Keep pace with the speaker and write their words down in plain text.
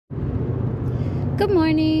Good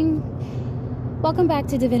morning. Welcome back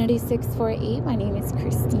to Divinity 648. My name is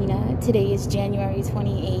Christina. Today is January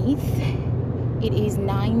 28th. It is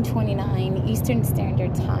 9:29 Eastern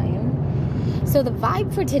Standard Time. So the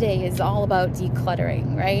vibe for today is all about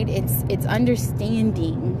decluttering, right? It's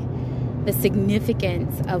understanding the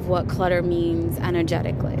significance of what clutter means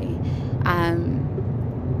energetically.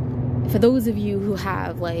 For those of you who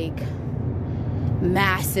have like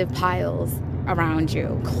massive piles around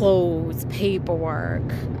you, clothes, paperwork,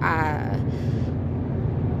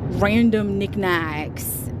 random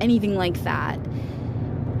knickknacks, anything like that.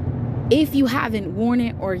 If you haven't worn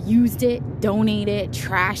it or used it, donate it,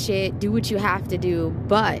 trash it, do what you have to do,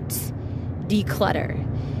 but declutter.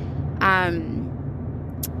 I'm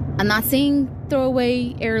not saying throw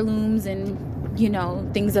away heirlooms and,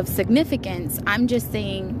 things of significance. I'm just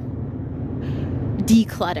saying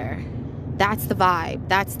declutter. That's the vibe.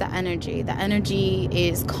 That's the energy. The energy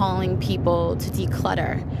is calling people to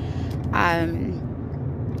declutter.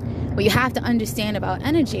 What you have to understand about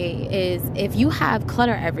energy is if you have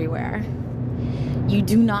clutter everywhere, you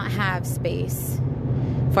do not have space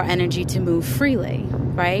for energy to move freely,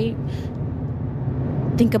 right?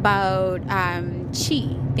 Think about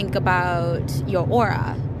chi. Think about your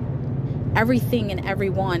aura. Everything and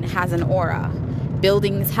everyone has an aura.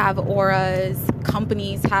 Buildings have auras,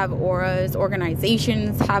 companies have auras,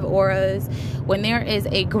 organizations have auras. When there is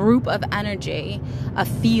a group of energy, a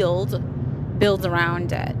field builds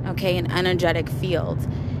around it, okay, an energetic field.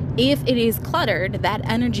 If it is cluttered, that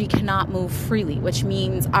energy cannot move freely, which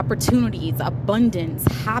means opportunities, abundance,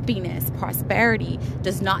 happiness, prosperity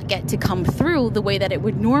does not get to come through the way that it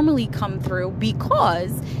would normally come through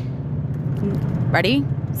because, ready?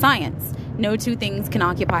 Science. No two things can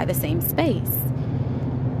occupy the same space,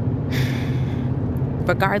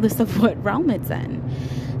 regardless of what realm it's in.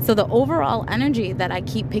 So the overall energy that I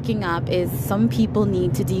keep picking up is some people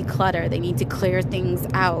need to declutter. They need to clear things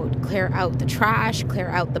out, clear out the trash, clear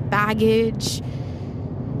out the baggage.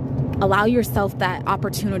 Allow yourself that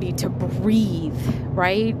opportunity to breathe,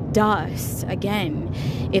 right? Dust, again,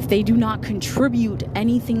 if they do not contribute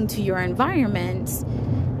anything to your environment,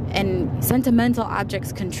 and sentimental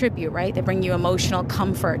objects contribute, right? They bring you emotional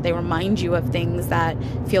comfort. They remind you of things that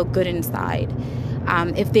feel good inside.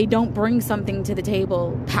 If they don't bring something to the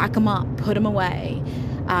table, pack them up, put them away,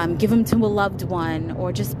 give them to a loved one,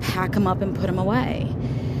 or just pack them up and put them away.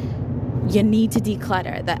 You need to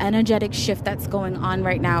declutter. The energetic shift that's going on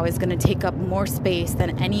right now is going to take up more space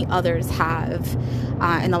than any others have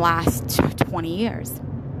in the last 20 years.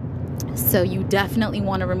 So you definitely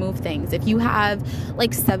want to remove things. If you have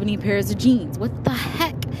like 70 pairs of jeans, what the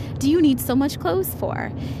heck do you need so much clothes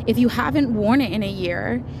for? If you haven't worn it in a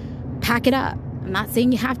year, pack it up. I'm not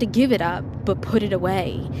saying you have to give it up, but put it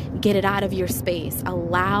away. Get it out of your space.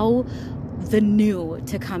 Allow the new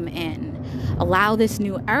to come in. Allow this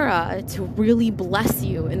new era to really bless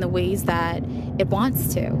you in the ways that it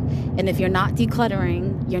wants to. And if you're not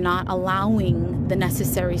decluttering, you're not allowing the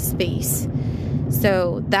necessary space.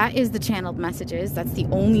 So that is the channeled messages. That's the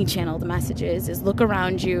only channeled messages, is look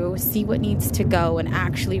around you, see what needs to go and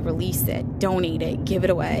actually release it, donate it, give it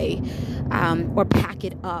away, or pack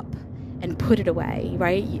it up and put it away,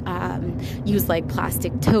 right? Use like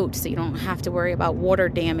plastic totes so you don't have to worry about water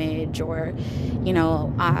damage, or,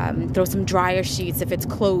 throw some dryer sheets if it's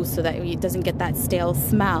closed so that it doesn't get that stale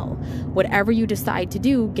smell. Whatever you decide to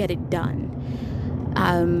do, get it done.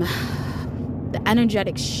 The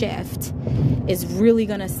energetic shift is really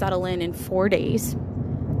going to settle in 4 days.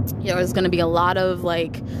 There's going to be a lot of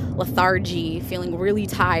like lethargy, feeling really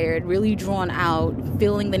tired, really drawn out,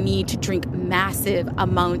 feeling the need to drink massive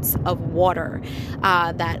amounts of water.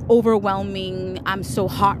 That overwhelming, I'm so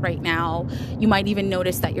hot right now. You might even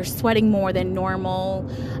notice that you're sweating more than normal.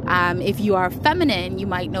 If you are feminine, you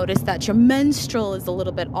might notice that your menstrual is a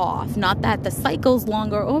little bit off. Not that the cycle's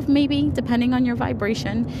longer, or maybe depending on your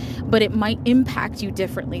vibration, but it might impact you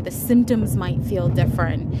differently. The symptoms might feel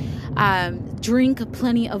different. Drink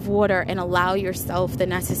plenty of water and allow yourself the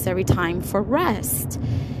necessary time for rest.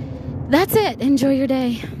 That's it. Enjoy your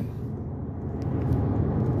day.